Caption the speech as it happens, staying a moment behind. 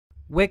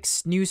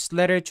Wix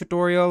newsletter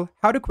tutorial,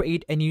 how to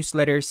create a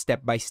newsletter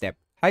step by step.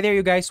 Hi there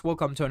you guys,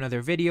 welcome to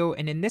another video,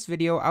 and in this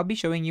video I'll be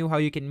showing you how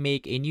you can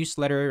make a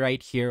newsletter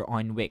right here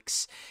on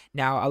Wix.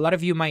 Now a lot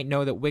of you might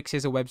know that Wix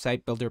is a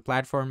website builder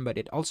platform, but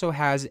it also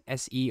has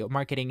SEO,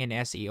 marketing and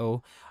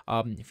SEO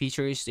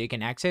features that you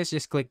can access.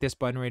 Just click this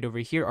button right over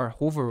here or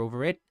hover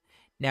over it.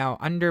 Now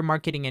under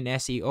marketing and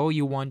SEO,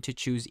 you want to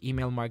choose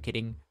email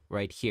marketing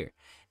right here.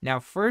 Now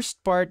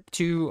first part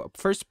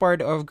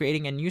of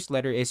creating a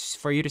newsletter is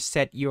for you to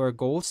set your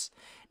goals.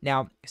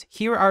 Now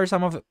here are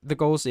some of the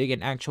goals that you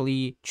can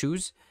actually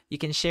choose. You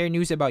can share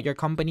news about your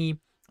company,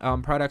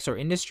 products or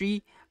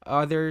industry.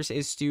 Others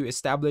is to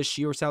establish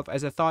yourself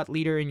as a thought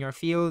leader in your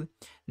field.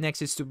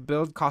 Next is to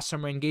build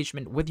customer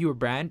engagement with your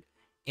brand,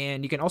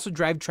 and you can also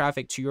drive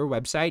traffic to your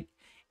website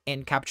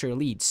and capture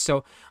leads.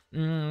 So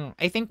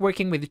I think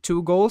working with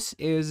two goals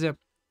is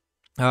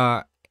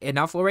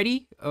enough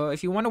already.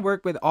 If you want to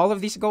work with all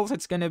of these goals,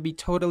 it's gonna be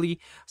totally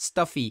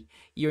stuffy.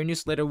 Your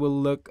newsletter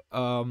will look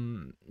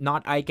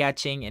not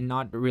eye-catching and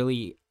not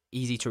really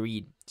easy to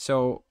read.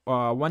 So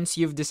once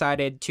you've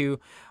decided your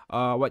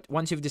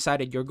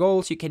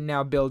goals, you can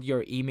now build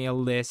your email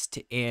list.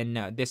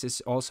 And this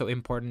is also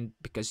important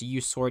because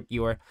you sort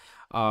your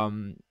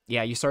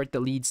you sort the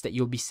leads that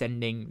you'll be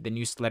sending the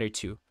newsletter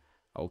to.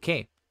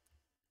 Okay,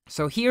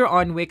 so here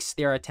on Wix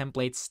there are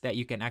templates that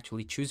you can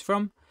actually choose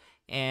from,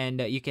 and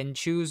you can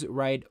choose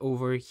right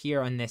over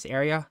here on this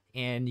area,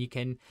 and you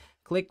can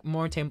click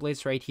more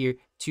templates right here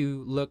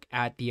to look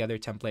at the other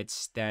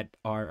templates that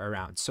are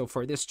around. So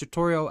for this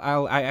tutorial,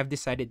 I've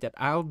decided that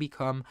I'll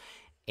become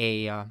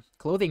a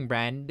clothing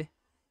brand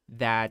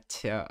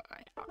that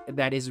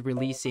is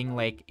releasing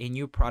like a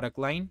new product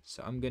line.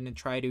 So I'm gonna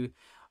try to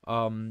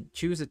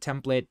choose a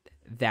template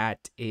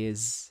that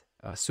is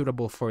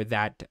suitable for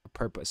that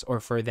purpose or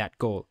for that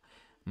goal.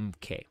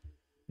 Okay,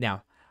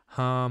 now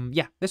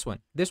this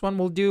one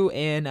will do,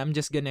 and I'm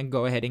just gonna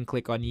go ahead and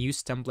click on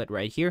use template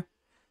right here.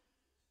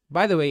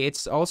 By the way,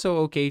 it's also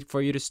okay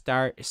for you to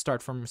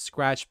start from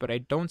scratch, but I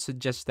don't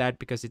suggest that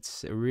because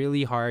it's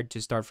really hard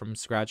to start from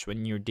scratch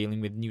when you're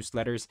dealing with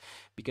newsletters.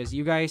 Because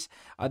you guys,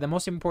 the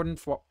most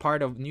important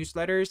part of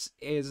newsletters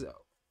is,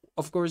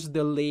 of course,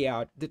 the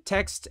layout. The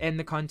text and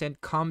the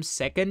content comes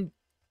second.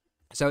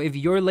 So if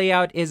your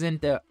layout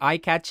isn't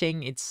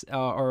eye-catching, it's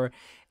or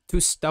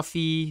too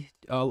stuffy,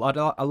 a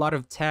lot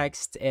of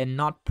text, and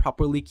not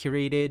properly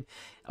curated,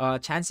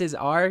 chances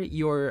are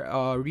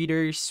your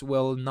readers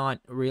will not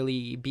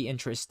really be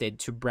interested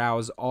to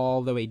browse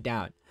all the way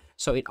down.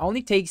 So it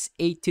only takes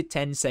 8 to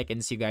 10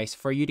 seconds, you guys,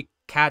 for you to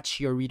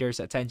catch your readers'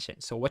 attention.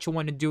 So what you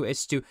want to do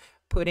is to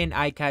put in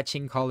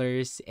eye-catching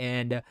colors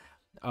and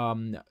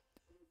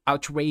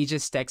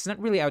outrageous text. Not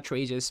really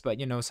outrageous, but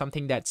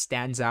something that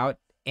stands out.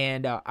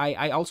 And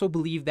I also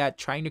believe that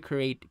trying to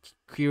curate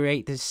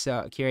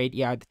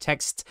the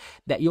text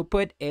that you'll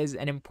put is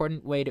an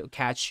important way to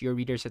catch your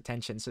readers'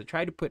 attention. So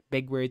try to put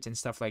big words and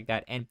stuff like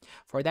that. And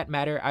for that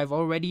matter, I've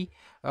already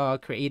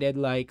created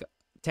like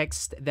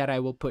text that I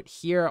will put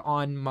here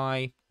on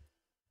my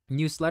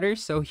newsletter.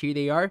 So here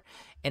they are.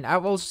 And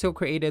I've also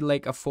created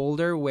like a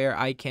folder where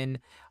I can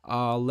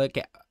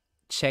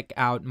check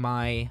out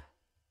my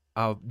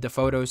the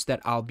photos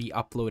that I'll be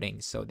uploading.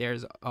 So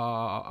there's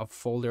a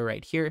folder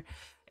right here.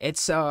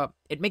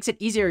 It makes it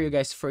easier, you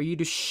guys, for you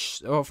to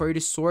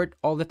sort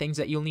all the things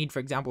that you'll need, for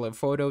example, of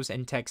photos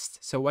and text.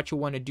 So what you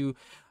want to do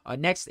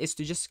next is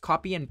to just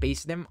copy and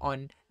paste them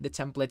on the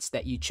templates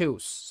that you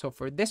chose. So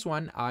for this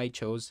one, I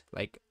chose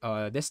like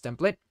this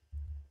template,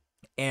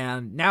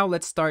 and now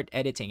let's start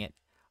editing it.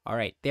 All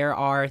right, there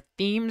are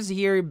themes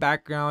here,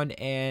 background,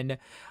 and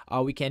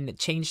we can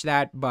change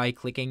that by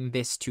clicking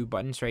these two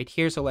buttons right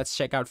here. So let's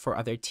check out for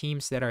other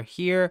themes that are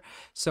here.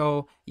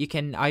 So you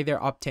can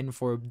either opt in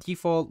for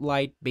default,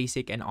 light,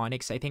 basic, and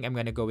onyx. I think I'm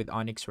going to go with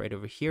onyx right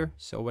over here.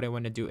 So what I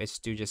want to do is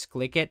to just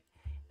click it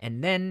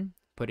and then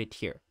put it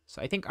here.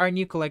 So I think our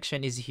new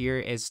collection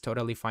is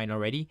totally fine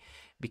already,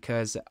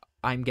 because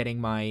I'm getting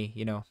my,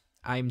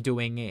 I'm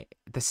doing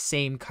the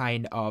same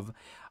kind of,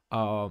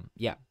 of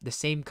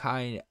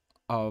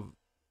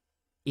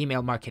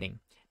email marketing.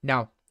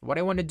 Now, what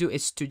I want to do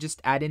is to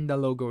just add in the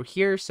logo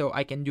here. So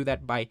I can do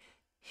that by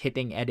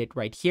hitting edit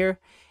right here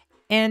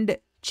and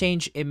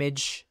change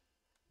image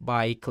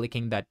by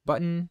clicking that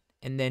button,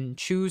 and then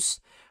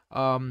choose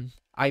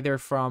either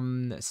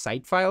from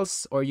site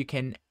files, or you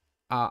can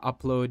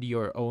upload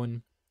your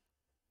own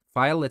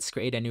file. Let's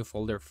create a new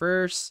folder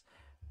first.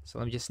 So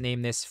let me just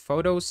name this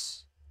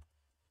photos.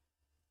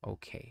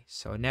 Okay,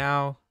 so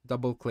now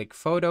double click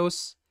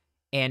photos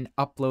and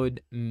upload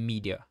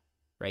media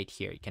right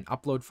here. You can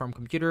upload from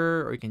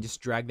computer, or you can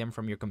just drag them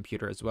from your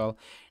computer as well.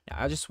 Now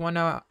I just want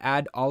to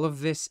add all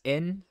of this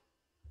in.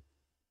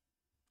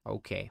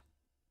 Okay,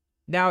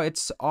 now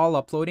it's all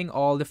uploading.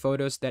 All the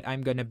photos that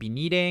I'm gonna be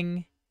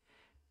needing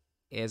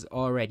is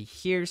already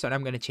here. So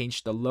I'm gonna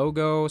change the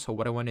logo. So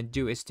what I want to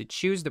do is to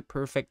choose the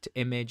perfect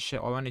image.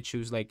 I want to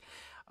choose like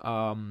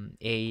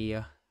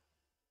a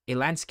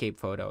landscape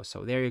photo.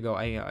 So there you go.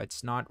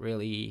 It's not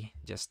really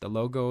just the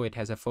logo, it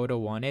has a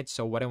photo on it.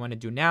 So what I want to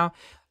do now,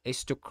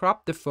 is to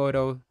crop the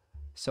photo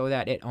so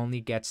that it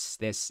only gets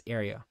this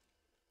area.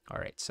 All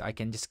right, so I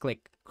can just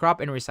click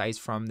crop and resize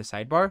from the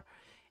sidebar,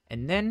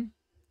 and then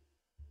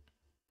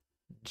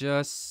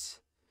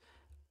just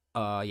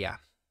yeah,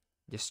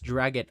 just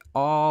drag it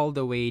all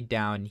the way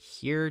down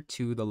here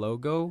to the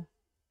logo,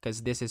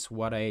 because this is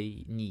what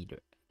I need.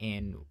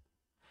 And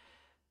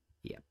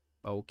yeah,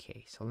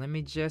 okay, so let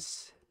me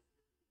just,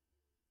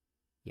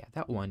 yeah,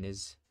 that one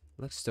is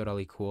looks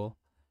totally cool.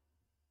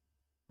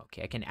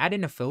 Okay, I can add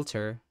in a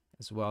filter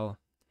as well.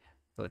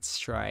 Let's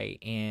try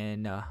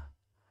and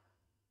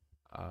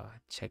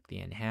check the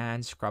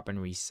enhance, crop and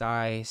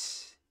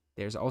resize.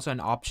 There's also an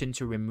option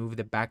to remove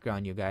the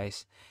background, you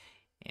guys.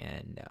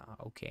 And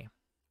okay,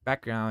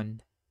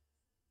 background.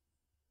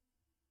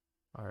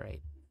 All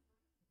right,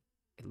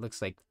 it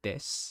looks like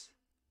this.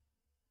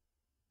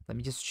 Let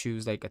me just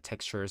choose like a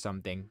texture or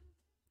something,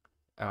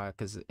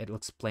 because it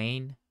looks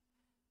plain.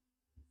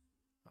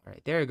 All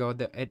right, there you go.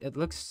 It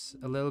looks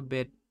a little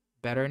bit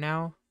better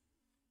now.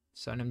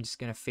 So I'm just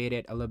gonna fade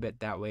it a little bit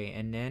that way,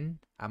 and then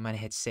I'm gonna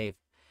hit save.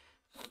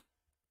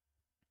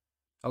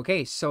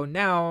 Okay, so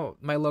now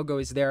my logo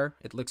is there.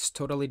 It looks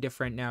totally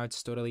different now.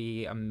 It's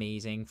totally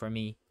amazing for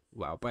me.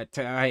 Wow, but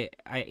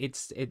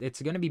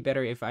it's gonna be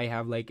better if I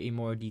have like a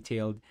more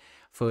detailed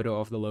photo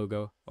of the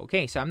logo.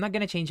 Okay, so I'm not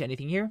gonna change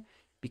anything here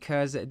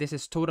because this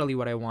is totally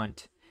what I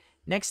want.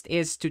 Next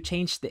is to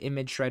change the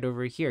image right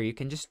over here. You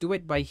can just do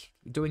it by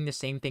doing the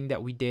same thing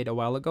that we did a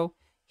while ago,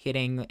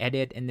 hitting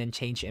edit and then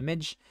change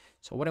image.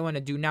 So what I want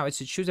to do now is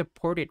to choose a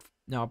portrait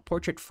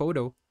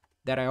photo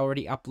that I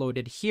already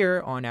uploaded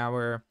here on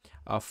our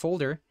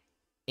folder.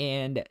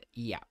 And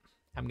yeah,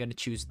 I'm gonna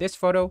choose this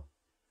photo.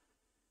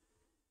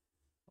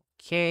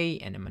 Okay,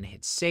 and I'm gonna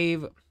hit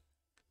save,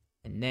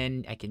 and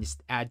then I can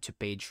just add to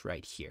page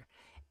right here.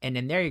 And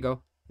then there you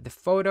go. The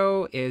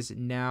photo is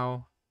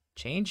now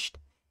changed,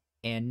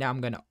 and now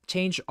I'm gonna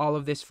change all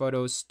of these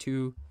photos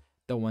to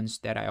the ones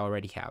that I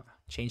already have.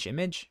 Change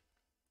image,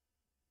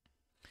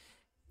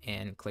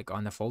 and click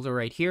on the folder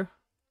right here.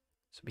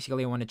 So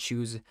basically I want to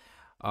choose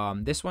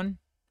this one,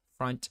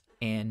 front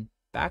and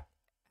back,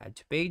 add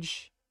to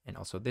page, and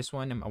also this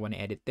one. I want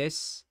to edit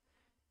this,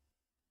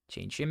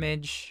 change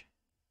image.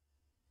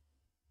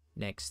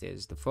 Next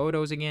is the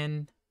photos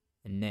again,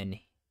 and then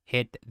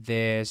hit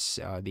this,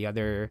 the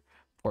other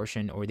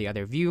portion or the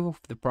other view of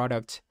the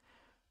product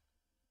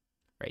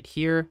right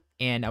here.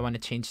 And I want to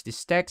change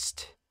this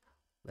text.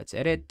 Let's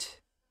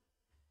edit,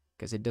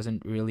 because it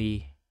doesn't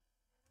really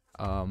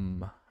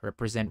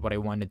represent what I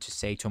wanted to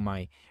say to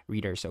my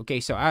readers.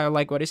 Okay, so I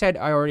like what I said.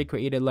 I already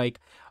created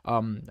like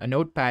a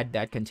notepad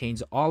that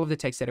contains all of the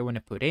text that I want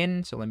to put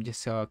in. So let me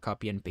just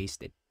copy and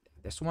paste it.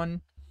 This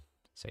one.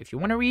 So if you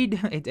want to read,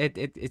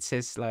 it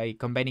says like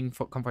combining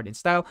comfort and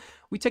style.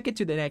 We took it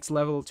to the next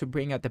level to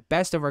bring out the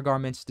best of our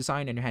garments,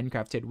 designed and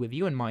handcrafted with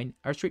you in mind.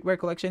 Our streetwear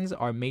collections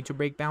are made to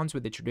break bounds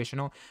with the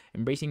traditional,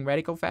 embracing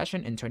radical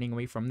fashion and turning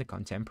away from the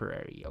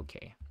contemporary.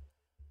 Okay.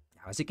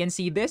 Now, as you can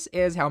see, this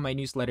is how my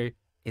newsletter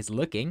is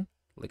looking.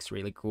 Looks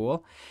really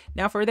cool.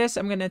 Now for this,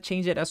 I'm gonna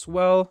change it as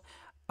well.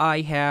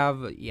 I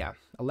have, yeah,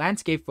 a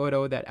landscape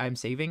photo that I'm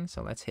saving.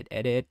 So let's hit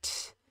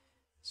edit.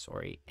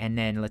 Sorry. And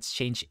then let's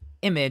change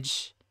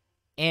image.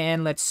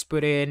 And let's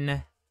put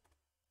in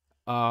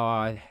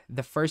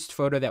the first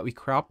photo that we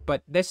cropped,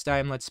 but this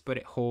time let's put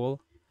it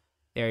whole.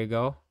 There you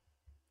go.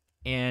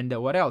 And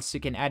what else? You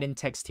can add in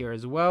text here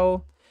as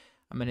well.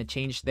 I'm gonna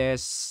change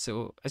this.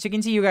 So as you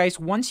can see, you guys,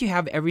 once you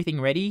have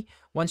everything ready,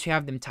 once you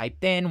have them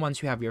typed in,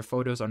 once you have your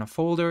photos on a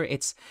folder,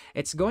 it's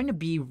going to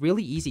be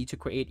really easy to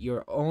create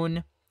your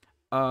own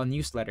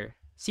newsletter.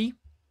 See,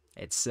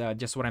 it's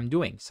just what I'm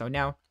doing. So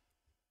now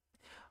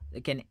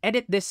you can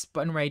edit this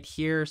button right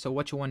here. So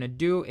what you want to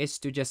do is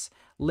to just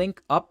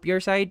link up your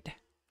site.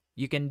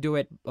 You can do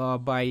it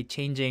by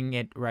changing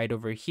it right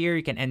over here.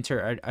 You can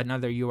enter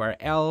another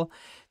URL,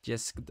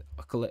 just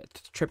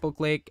triple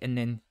click and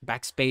then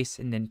backspace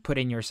and then put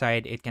in your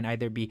site. It can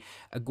either be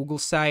a Google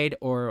site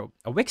or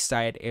a Wix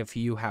site if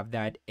you have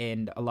that,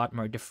 and a lot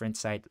more different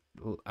site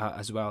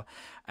as well.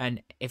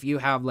 And if you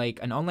have like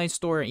an online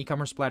store,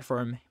 e-commerce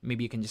platform,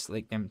 maybe you can just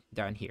link them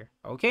down here.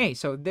 Okay,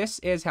 so this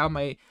is how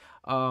my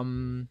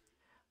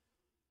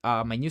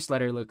my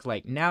newsletter look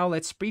like. Now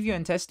let's preview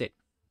and test it.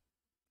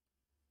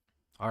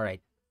 All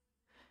right.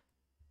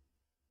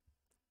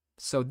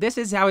 So this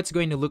is how it's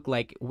going to look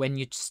like when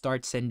you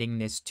start sending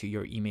this to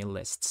your email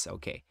lists.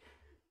 Okay.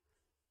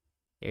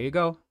 There you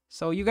go.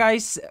 So you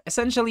guys,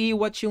 essentially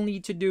what you'll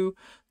need to do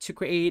to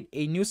create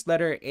a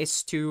newsletter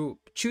is to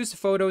choose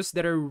photos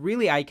that are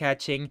really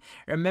eye-catching.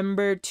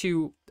 Remember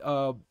to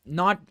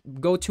not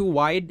go too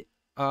wide.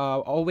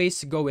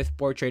 Always go with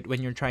portrait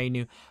when you're trying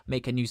to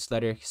make a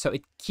newsletter, so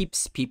it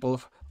keeps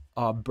people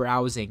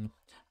browsing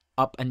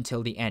up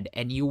until the end.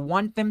 And you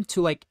want them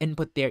to like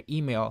input their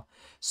email,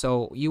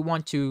 so you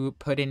want to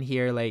put in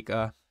here like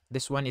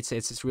This one,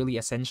 it's really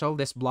essential,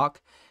 this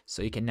block.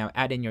 So you can now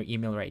add in your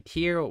email right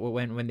here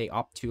when they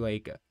opt to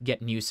like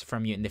get news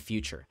from you in the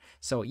future.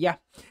 So yeah,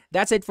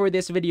 that's it for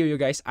this video, you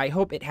guys. I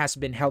hope it has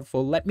been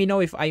helpful. Let me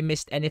know if I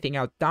missed anything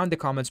out down the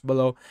comments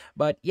below.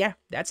 But yeah,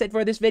 that's it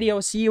for this video.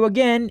 See you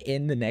again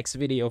in the next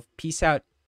video. Peace out.